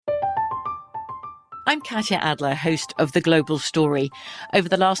I'm Katya Adler, host of The Global Story. Over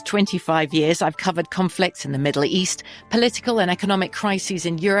the last 25 years, I've covered conflicts in the Middle East, political and economic crises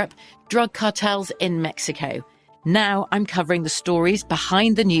in Europe, drug cartels in Mexico. Now I'm covering the stories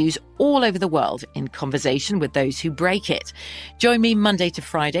behind the news all over the world in conversation with those who break it. Join me Monday to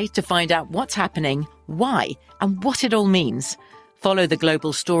Friday to find out what's happening, why, and what it all means. Follow The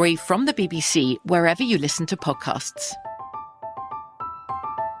Global Story from the BBC wherever you listen to podcasts.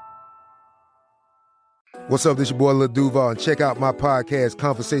 What's up, this your boy Lil Duval, and check out my podcast,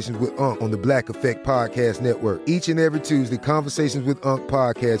 Conversations with Unc, on the Black Effect Podcast Network. Each and every Tuesday, Conversations with Unc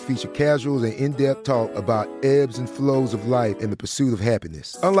podcast feature casual and in-depth talk about ebbs and flows of life and the pursuit of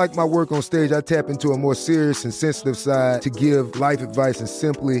happiness. Unlike my work on stage, I tap into a more serious and sensitive side to give life advice and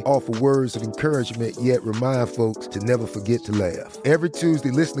simply offer words of encouragement, yet remind folks to never forget to laugh. Every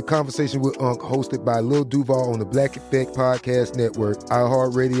Tuesday, listen to Conversation with Unc, hosted by Lil Duval on the Black Effect Podcast Network,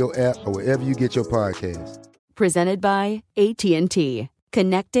 iHeartRadio app, or wherever you get your podcasts. Presented by AT&T.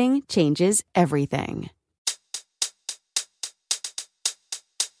 Connecting changes everything.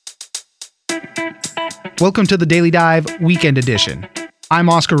 Welcome to the Daily Dive Weekend Edition. I'm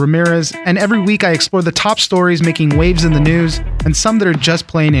Oscar Ramirez, and every week I explore the top stories making waves in the news and some that are just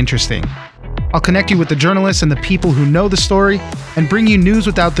plain interesting. I'll connect you with the journalists and the people who know the story and bring you news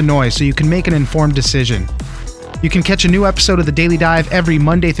without the noise so you can make an informed decision. You can catch a new episode of the Daily Dive every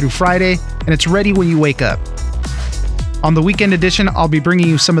Monday through Friday, and it's ready when you wake up. On the Weekend Edition, I'll be bringing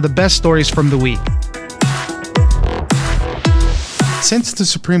you some of the best stories from the week. Since the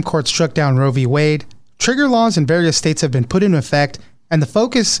Supreme Court struck down Roe v. Wade, trigger laws in various states have been put into effect, and the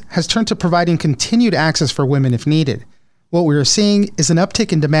focus has turned to providing continued access for women if needed. What we are seeing is an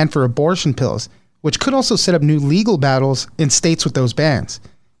uptick in demand for abortion pills, which could also set up new legal battles in states with those bans.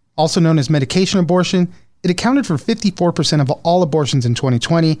 Also known as medication abortion, it accounted for 54% of all abortions in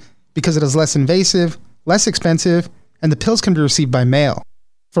 2020 because it is less invasive, less expensive, and the pills can be received by mail.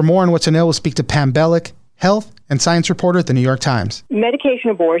 For more on what to know, we'll speak to Pam Bellick, health and science reporter at the New York Times.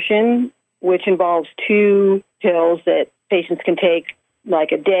 Medication abortion, which involves two pills that patients can take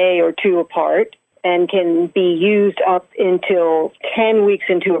like a day or two apart and can be used up until 10 weeks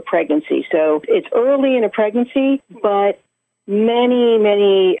into a pregnancy. So it's early in a pregnancy, but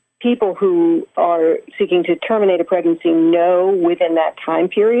many people who are seeking to terminate a pregnancy know within that time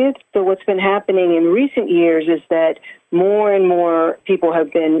period. So what's been happening in recent years is that more and more people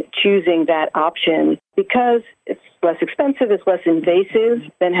have been choosing that option because it's less expensive, it's less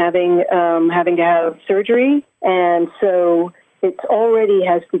invasive than having to have surgery. And so it already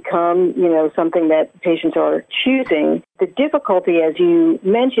has become, something that patients are choosing. The difficulty, as you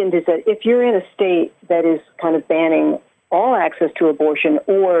mentioned, is that if you're in a state that is kind of banning all access to abortion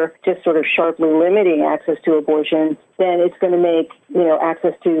or just sort of sharply limiting access to abortion, then it's going to make,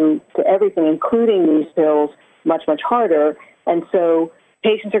 access to everything, including these pills, much, much harder. And so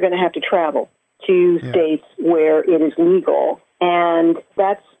patients are going to have to travel to states where it is legal. And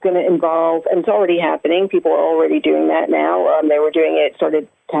that's going to involve, and it's already happening, people are already doing that now. They were doing it, started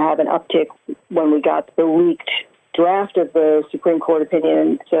to have an uptick when we got the leaked draft of the Supreme Court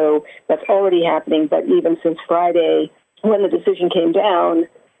opinion. So that's already happening. But even since Friday, when the decision came down,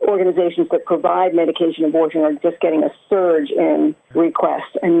 organizations that provide medication abortion are just getting a surge in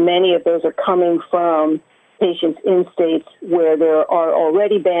requests, and many of those are coming from patients in states where there are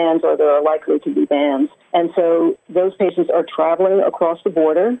already bans or there are likely to be bans. And so those patients are traveling across the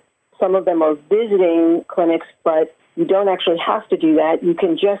border. Some of them are visiting clinics, but you don't actually have to do that. You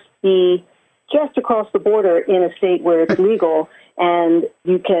can just be just across the border in a state where it's legal, and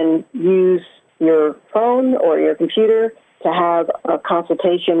you can use your phone or your computer to have a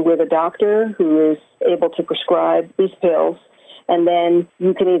consultation with a doctor who is able to prescribe these pills. And then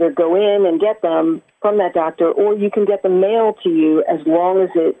you can either go in and get them from that doctor, or you can get them mailed to you as long as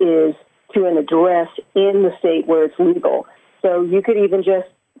it is to an address in the state where it's legal. So you could even just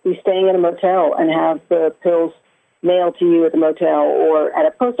be staying in a motel and have the pills mailed to you at the motel or at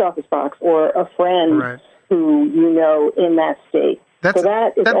a post office box or a friend who you know in that state.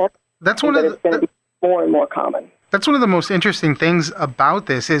 That's one of going to be more and more common. That's one of the most interesting things about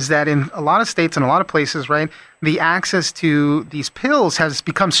this is that in a lot of states and a lot of places, right, the access to these pills has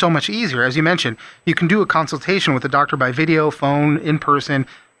become so much easier. As you mentioned, you can do a consultation with a doctor by video, phone, in person,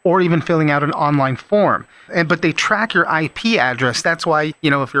 or even filling out an online form. But they track your IP address. That's why,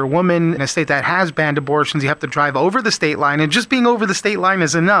 if you're a woman in a state that has banned abortions, you have to drive over the state line. And just being over the state line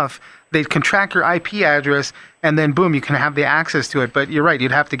is enough they can track your IP address, and then boom, you can have the access to it. But you're right,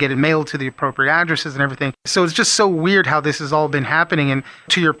 you'd have to get it mailed to the appropriate addresses and everything. So it's just so weird how this has all been happening. And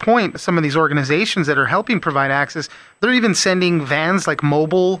to your point, some of these organizations that are helping provide access, they're even sending vans, like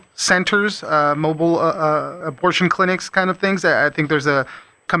mobile centers, mobile abortion clinics kind of things. I think there's a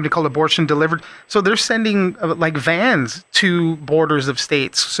company called Abortion Delivered. So they're sending like vans to borders of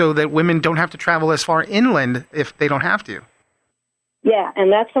states so that women don't have to travel as far inland if they don't have to. Yeah,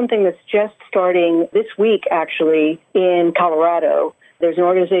 and that's something that's just starting this week, actually, in Colorado. There's an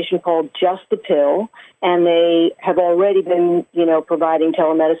organization called Just the Pill, and they have already been, providing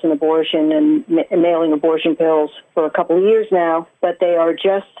telemedicine abortion and mailing abortion pills for a couple of years now, but they are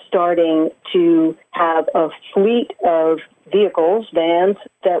just starting to have a fleet of vehicles, vans,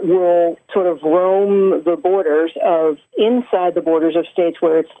 that will sort of roam the borders of, inside the borders of states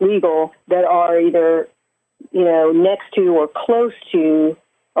where it's legal, that are either next to or close to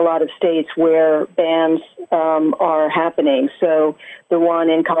a lot of states where bans are happening. So the one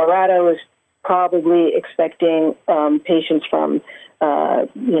in Colorado is probably expecting patients from,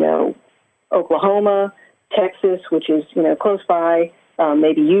 Oklahoma, Texas, which is, close by,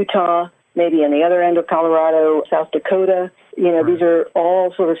 maybe Utah, maybe on the other end of Colorado, South Dakota. These are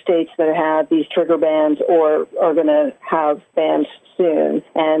all sort of states that have these trigger bans or are going to have bans soon.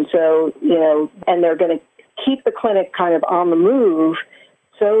 And so, and they're going to keep the clinic kind of on the move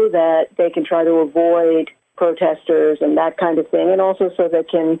so that they can try to avoid protesters and that kind of thing, and also so they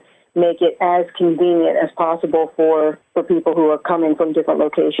can make it as convenient as possible for people who are coming from different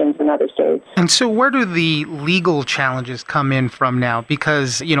locations in other states. And so where do the legal challenges come in from now?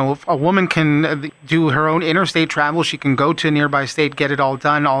 Because, if a woman can do her own interstate travel, she can go to a nearby state, get it all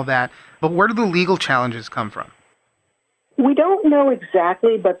done, all that. But where do the legal challenges come from? We don't know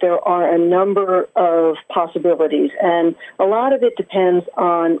exactly, but there are a number of possibilities. And a lot of it depends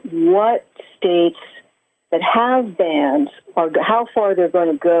on what states that have bans are, how far they're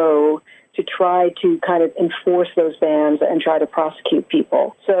going to go to try to kind of enforce those bans and try to prosecute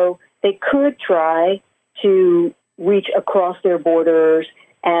people. So they could try to reach across their borders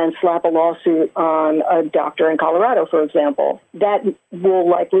and slap a lawsuit on a doctor in Colorado, for example. That will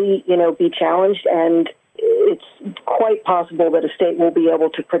likely, be challenged, and it's quite possible that a state will be able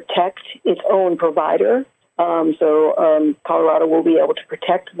to protect its own provider. So Colorado will be able to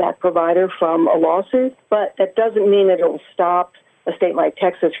protect that provider from a lawsuit, but that doesn't mean that it will stop a state like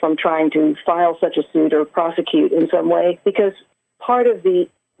Texas from trying to file such a suit or prosecute in some way, because part of the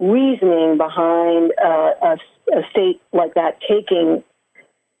reasoning behind a state like that taking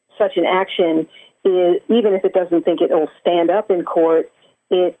such an action is, even if it doesn't think it will stand up in court,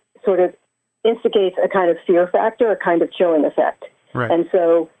 it sort of instigates a kind of fear factor, a kind of chilling effect. Right. And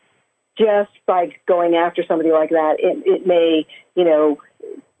so just by going after somebody like that, it may,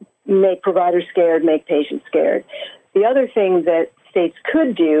 make providers scared, make patients scared. The other thing that states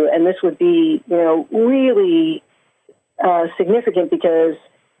could do, and this would be, really significant, because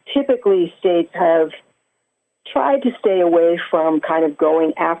typically states have tried to stay away from kind of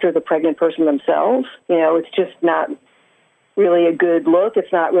going after the pregnant person themselves. It's just not really a good look.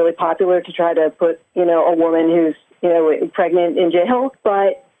 It's not really popular to try to put, a woman who's, pregnant in jail,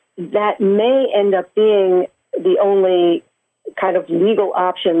 but that may end up being the only kind of legal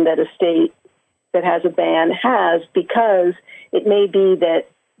option that a state that has a ban has, because it may be that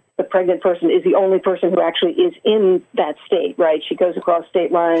the pregnant person is the only person who actually is in that state, right? She goes across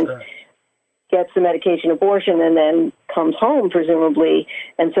state lines, sure, gets the medication abortion, and then comes home, presumably.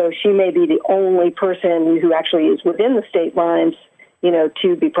 And so she may be the only person who actually is within the state lines,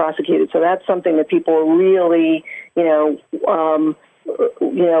 to be prosecuted. So that's something that people are really,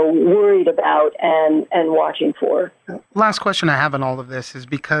 worried about and watching for. Last question I have on all of this is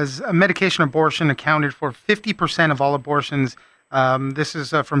because medication abortion accounted for 50% of all abortions. This is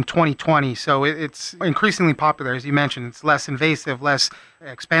from 2020, so it's increasingly popular, as you mentioned. It's less invasive, less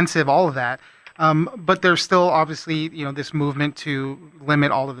expensive, all of that. But there's still obviously, this movement to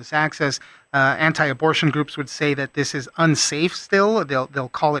limit all of this access. Anti-abortion groups would say that this is unsafe still. They'll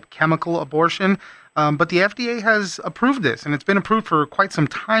call it chemical abortion. But the FDA has approved this, and it's been approved for quite some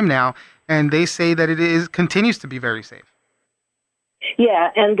time now, and they say that it continues to be very safe. Yeah,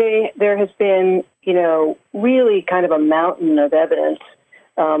 and there has been, really kind of a mountain of evidence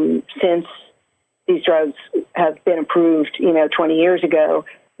since these drugs have been approved, 20 years ago,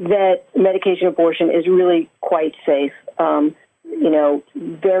 that medication abortion is really quite safe.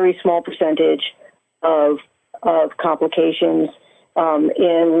 Very small percentage of complications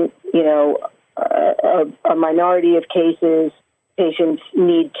in, a minority of cases. patients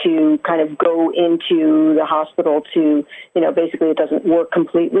need to kind of go into the hospital to, basically it doesn't work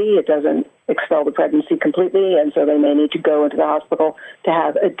completely. It doesn't expel the pregnancy completely. And so they may need to go into the hospital to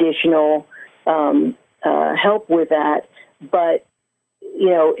have additional help with that. But,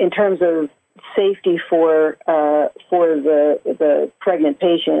 in terms of safety for the pregnant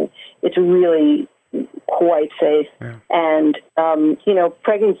patient, it's really quite safe. Yeah. And,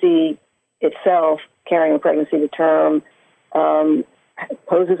 pregnancy itself, carrying a pregnancy to term,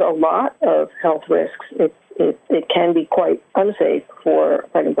 poses a lot of health risks. It can be quite unsafe for a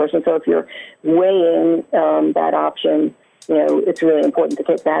pregnant person. So if you're weighing that option, it's really important to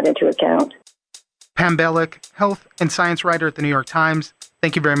take that into account. Pam Bellick, health and science writer at the New York Times.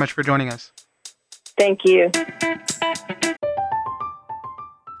 Thank you very much for joining us. Thank you.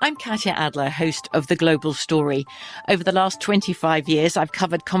 I'm Katya Adler, host of The Global Story. Over the last 25 years, I've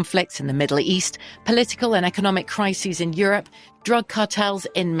covered conflicts in the Middle East, political and economic crises in Europe, drug cartels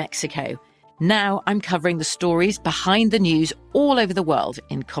in Mexico. Now I'm covering the stories behind the news all over the world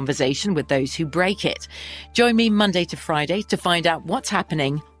in conversation with those who break it. Join me Monday to Friday to find out what's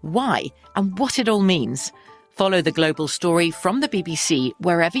happening, why, and what it all means. Follow The Global Story from the BBC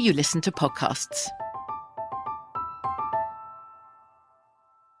wherever you listen to podcasts.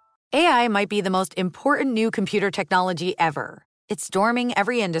 AI might be the most important new computer technology ever. It's storming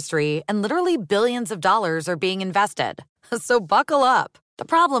every industry, and literally billions of dollars are being invested. So buckle up. The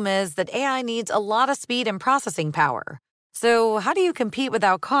problem is that AI needs a lot of speed and processing power. So how do you compete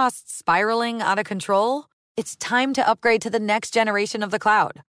without costs spiraling out of control? It's time to upgrade to the next generation of the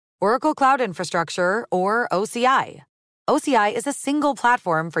cloud. Oracle Cloud Infrastructure, or OCI. OCI is a single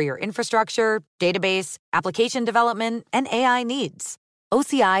platform for your infrastructure, database, application development, and AI needs.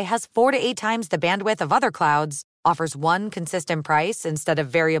 OCI has 4 to 8 times the bandwidth of other clouds, offers one consistent price instead of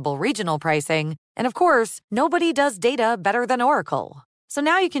variable regional pricing, and of course, nobody does data better than Oracle. So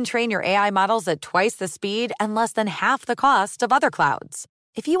now you can train your AI models at twice the speed and less than half the cost of other clouds.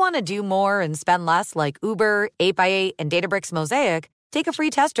 If you want to do more and spend less like Uber, 8x8, and Databricks Mosaic, take a free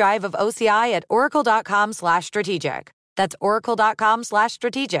test drive of OCI at oracle.com/strategic. That's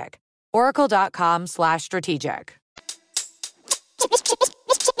oracle.com/strategic. Oracle.com/strategic.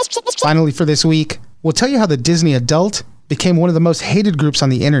 Finally, for this week, we'll tell you how the Disney adult became one of the most hated groups on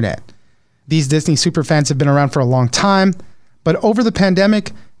the internet. These Disney superfans have been around for a long time, but over the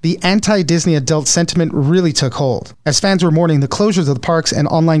pandemic, the anti-Disney adult sentiment really took hold, as fans were mourning the closures of the parks and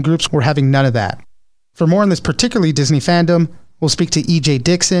online groups were having none of that. For more on this particularly Disney fandom, we'll speak to E.J.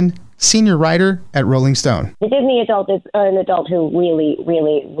 Dixon, senior writer at Rolling Stone. The Disney adult is an adult who really,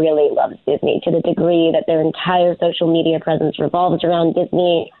 really, really loves Disney to the degree that their entire social media presence revolves around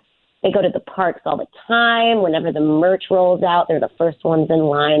Disney. They go to the parks all the time. Whenever the merch rolls out, they're the first ones in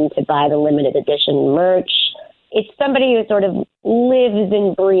line to buy the limited edition merch. It's somebody who sort of lives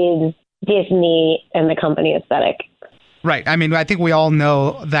and breathes Disney and the company aesthetic. Right. I mean, I think we all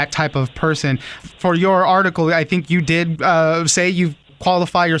know that type of person. For your article, I think you did say you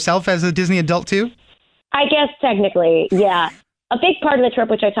qualify yourself as a Disney adult too? I guess technically, yeah. A big part of the trip,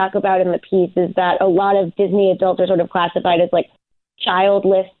 which I talk about in the piece, is that a lot of Disney adults are sort of classified as like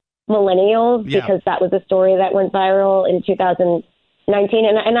childless millennials, because that was a story that went viral in 2019.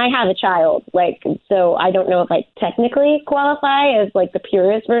 And I have a child, so I don't know if I technically qualify as like the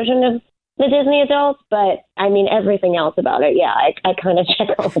purest version of the Disney adults, but I mean, everything else about it, I kind of check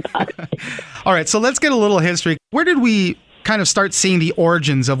all the boxes. All right, so let's get a little history. Where did we kind of start seeing the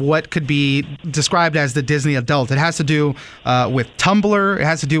origins of what could be described as the Disney adult? It has to do with Tumblr. It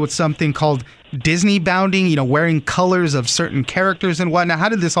has to do with something called Disney bounding, wearing colors of certain characters and whatnot. How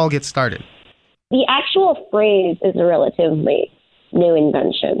did this all get started? The actual phrase is a relatively new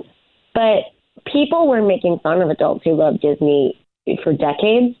invention, but people were making fun of adults who love Disney for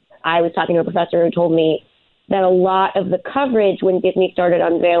decades. I was talking to a professor who told me that a lot of the coverage when Disney started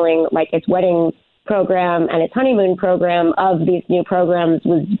unveiling its wedding program and its honeymoon program of these new programs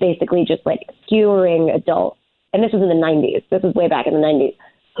was basically just skewering adults. And this was in the 90s. This was way back in the 90s.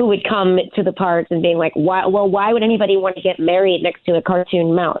 Who would come to the parks and being like, why would anybody want to get married next to a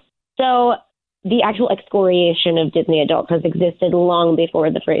cartoon mouse? So the actual excoriation of Disney adults has existed long before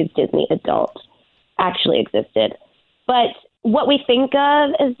the phrase Disney adult actually existed. But what we think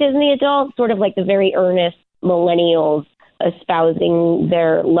of as Disney adults, sort of like the very earnest millennials espousing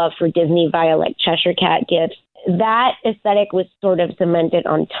their love for Disney via Cheshire Cat gifts, that aesthetic was sort of cemented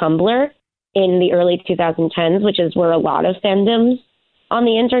on Tumblr in the early 2010s, which is where a lot of fandoms on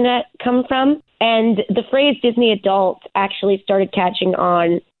the internet come from. And the phrase Disney adult actually started catching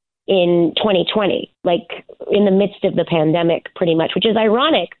on in 2020, in the midst of the pandemic pretty much, which is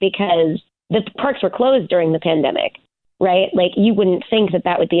ironic because the parks were closed during the pandemic. right? Like, you wouldn't think that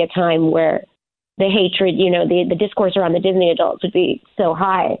that would be a time where the hatred, the discourse around the Disney adults would be so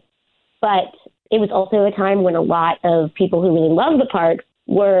high. But it was also a time when a lot of people who really love the parks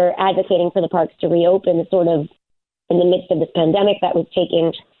were advocating for the parks to reopen, sort of in the midst of this pandemic that was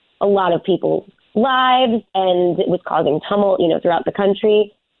taking a lot of people's lives, and it was causing tumult, throughout the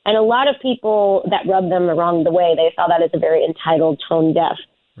country. And a lot of people that rubbed them the wrong way, they saw that as a very entitled, tone-deaf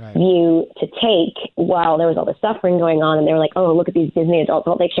view to take while there was all this suffering going on. And they were like, oh, look at these Disney adults.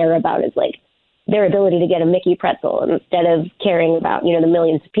 All they care about is like their ability to get a Mickey pretzel instead of caring about, the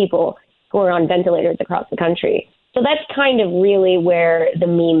millions of people who are on ventilators across the country. So that's kind of really where the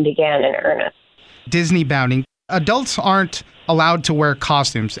meme began in earnest. Disney bounding. Adults aren't allowed to wear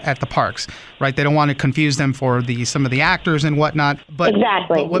costumes at the parks, right? They don't want to confuse them for some of the actors and whatnot. But,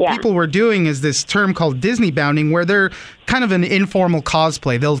 exactly. But what people were doing is this term called Disney bounding, where they're kind of an informal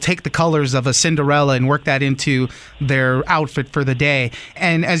cosplay. They'll take the colors of a Cinderella and work that into their outfit for the day.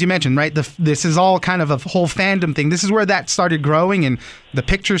 And as you mentioned, right, this is all kind of a whole fandom thing. This is where that started growing and the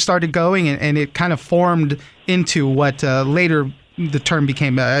pictures started going, and it kind of formed into what later the term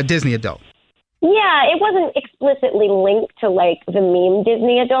became a Disney adult. Yeah, it wasn't explicitly linked to like the meme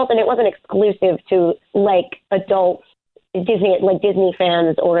Disney adult, and it wasn't exclusive to like adult Disney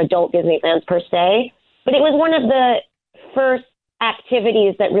fans or adult Disney fans per se. But it was one of the first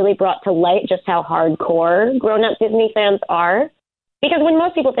activities that really brought to light just how hardcore grown-up Disney fans are. Because when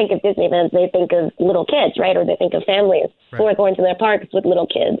most people think of Disney fans, they think of little kids, right? Or they think of families who are going to their parks with little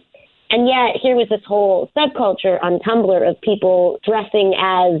kids. And yet here was this whole subculture on Tumblr of people dressing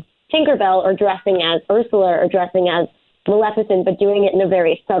as Tinkerbell or dressing as Ursula or dressing as Maleficent, but doing it in a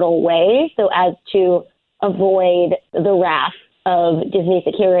very subtle way so as to avoid the wrath of Disney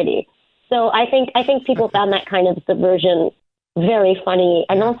security. So I think people found that kind of subversion very funny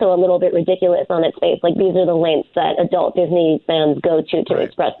and also a little bit ridiculous on its face. Like, these are the lengths that adult Disney fans go to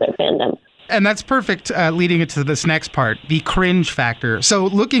express their fandom. And that's perfect leading into this next part, the cringe factor. So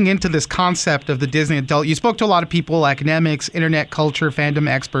looking into this concept of the Disney adult, you spoke to a lot of people, academics, internet culture, fandom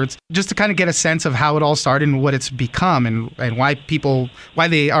experts, just to kind of get a sense of how it all started and what it's become and why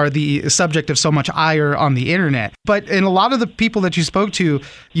they are the subject of so much ire on the internet. But in a lot of the people that you spoke to,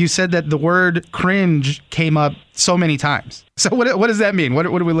 you said that the word cringe came up so many times. So what does that mean? What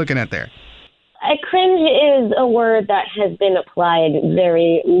are we looking at there? Cringe is a word that has been applied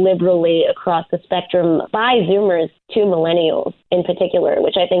very liberally across the spectrum by Zoomers to millennials in particular,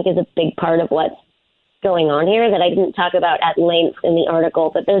 which I think is a big part of what's going on here that I didn't talk about at length in the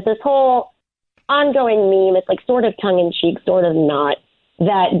article. But there's this whole ongoing meme, it's like sort of tongue-in-cheek, sort of not,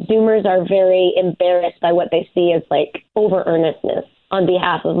 that Zoomers are very embarrassed by what they see as like over-earnestness on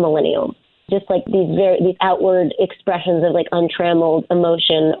behalf of millennials. Just like these outward expressions of like untrammeled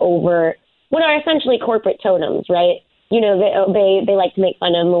emotion over what are essentially corporate totems, right? They like to make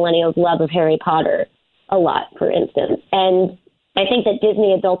fun of millennials' love of Harry Potter a lot, for instance. And I think that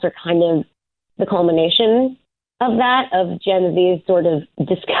Disney adults are kind of the culmination of that, of Gen Z's sort of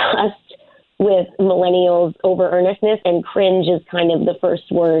disgust with millennials' over-earnestness, and cringe is kind of the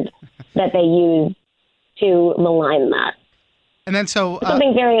first word that they use to malign that. And then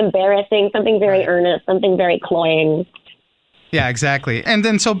something very embarrassing, something very earnest, something very cloying. Yeah, exactly. And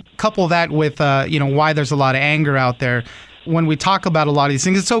then so couple that with, why there's a lot of anger out there. When we talk about a lot of these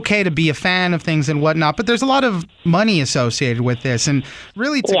things, it's okay to be a fan of things and whatnot, but there's a lot of money associated with this. And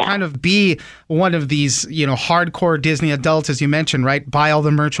really to kind of be one of these, hardcore Disney adults, as you mentioned, right? Buy all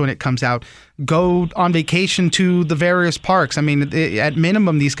the merch when it comes out. Go on vacation to the various parks. I mean, at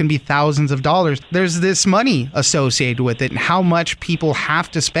minimum, these can be thousands of dollars. There's this money associated with it and how much people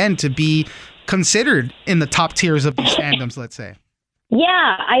have to spend to be considered in the top tiers of these fandoms, let's say.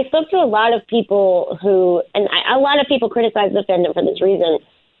 Yeah, I spoke to a lot of people a lot of people criticize the fandom for this reason.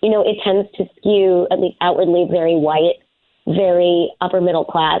 It tends to skew, at least outwardly, very white, very upper middle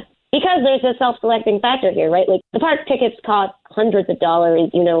class, because there's a self-selecting factor here, right? Like, the park tickets cost hundreds of dollars,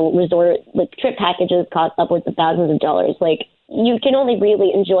 resort, like, trip packages cost upwards of thousands of dollars. Like, you can only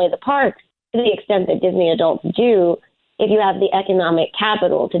really enjoy the parks to the extent that Disney adults do if you have the economic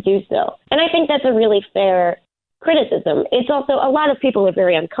capital to do so. And I think that's a really fair criticism. It's also, a lot of people are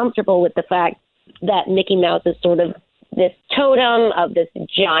very uncomfortable with the fact that Mickey Mouse is sort of this totem of this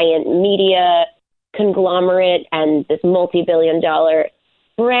giant media conglomerate and this multi-billion-dollar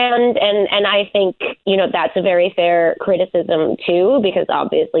brand. And I think, that's a very fair criticism too, because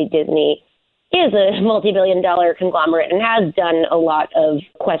obviously Disney is a multi-billion-dollar conglomerate and has done a lot of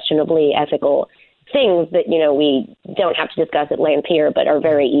questionably ethical things that, we don't have to discuss at length here, but are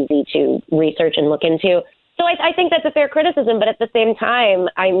very easy to research and look into. So I think that's a fair criticism, but at the same time,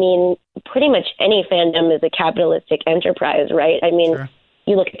 I mean, pretty much any fandom is a capitalistic enterprise, right? I mean, sure.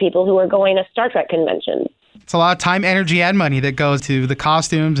 You look at people who are going to Star Trek conventions. It's a lot of time, energy, and money that goes to the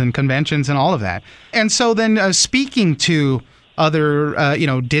costumes and conventions and all of that. And so then speaking to other,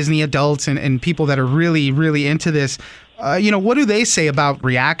 Disney adults and people that are really, really into this, what do they say about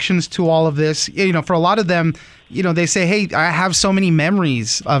reactions to all of this? For a lot of them, they say, hey, I have so many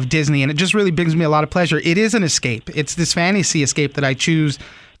memories of Disney and it just really brings me a lot of pleasure. It is an escape. It's this fantasy escape that I choose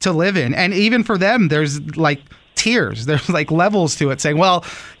to live in. And even for them, there's like tiers. There's like levels to it saying, well,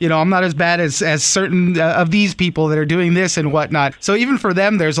 I'm not as bad as certain of these people that are doing this and whatnot. So even for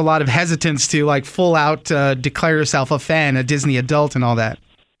them, there's a lot of hesitance to like full out declare yourself a fan, a Disney adult and all that.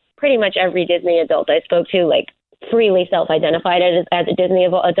 Pretty much every Disney adult I spoke to, like, freely self-identified as a Disney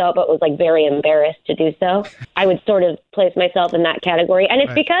adult, but was like very embarrassed to do so. I would sort of place myself in that category. And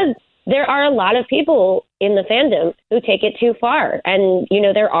it's because there are a lot of people in the fandom who take it too far. And,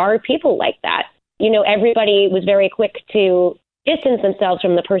 there are people like that. Everybody was very quick to distance themselves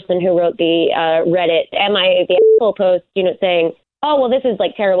from the person who wrote the Reddit "Am I the asshole" post, saying, oh, well, this is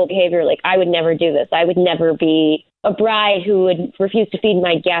like terrible behavior. Like, I would never do this. I would never be a bride who would refuse to feed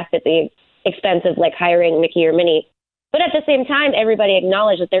my guests at the expense of like hiring Mickey or Minnie. But at the same time, everybody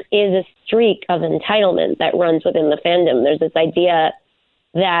acknowledged that there is a streak of entitlement that runs within the fandom. There's this idea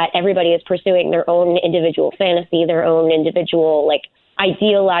that everybody is pursuing their own individual fantasy, their own individual like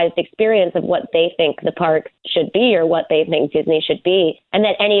idealized experience of what they think the park should be or what they think Disney should be. And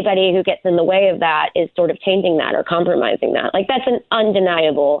that anybody who gets in the way of that is sort of changing that or compromising that. Like, that's an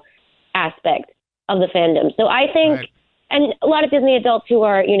undeniable aspect of the fandom. So I think, right. And a lot of Disney adults who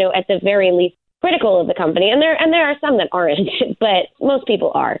are, at the very least critical of the company, and there are some that aren't, but most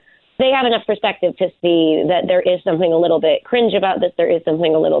people are. They have enough perspective to see that there is something a little bit cringe about this. There is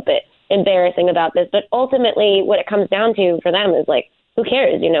something a little bit embarrassing about this. But ultimately, what it comes down to for them is like, who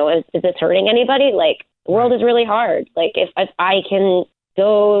cares? Is this hurting anybody? Like, the world is really hard. Like, if I can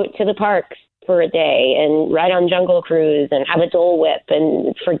go to the parks for a day and ride on Jungle Cruise and have a Dole Whip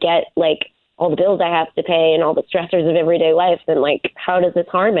and forget like all the bills I have to pay and all the stressors of everyday life, then like, how does this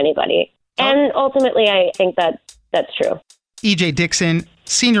harm anybody? And ultimately, I think that's true. E.J. Dixon,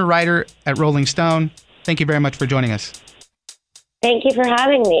 senior writer at Rolling Stone. Thank you very much for joining us. Thank you for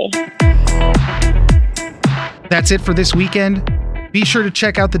having me. That's it for this weekend. Be sure to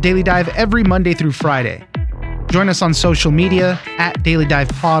check out The Daily Dive every Monday through Friday. Join us on social media at Daily Dive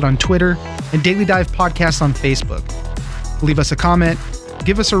Pod on Twitter and Daily Dive Podcast on Facebook. Leave us a comment,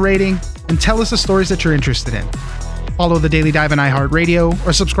 give us a rating, and tell us the stories that you're interested in. Follow The Daily Dive on iHeartRadio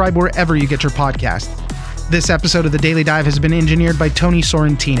or subscribe wherever you get your podcasts. This episode of The Daily Dive has been engineered by Tony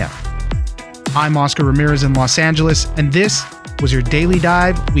Sorrentino. I'm Oscar Ramirez in Los Angeles, and this was your Daily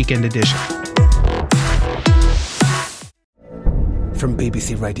Dive Weekend Edition. From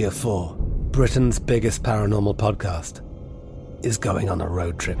BBC Radio 4, Britain's biggest paranormal podcast is going on a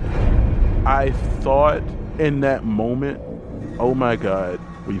road trip. I thought in that moment, oh my God,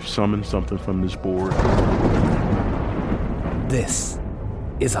 we've summoned something from this board. This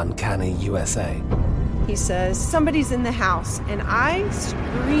is Uncanny USA. He says, somebody's in the house, and I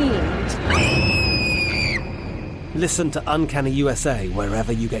screamed. Listen to Uncanny USA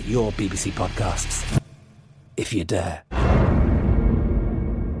wherever you get your BBC podcasts, if you dare.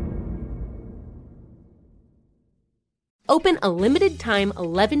 Open a limited-time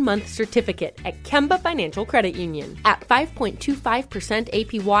 11-month certificate at Kemba Financial Credit Union. At 5.25%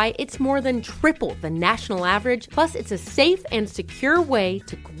 APY, it's more than triple the national average, plus it's a safe and secure way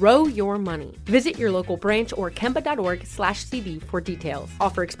to grow your money. Visit your local branch or kemba.org/CD for details.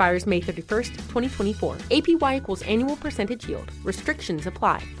 Offer expires May 31st, 2024. APY equals annual percentage yield. Restrictions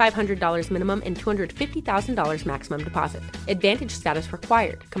apply. $500 minimum and $250,000 maximum deposit. Advantage status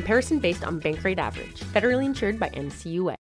required. Comparison based on bank rate average. Federally insured by NCUA.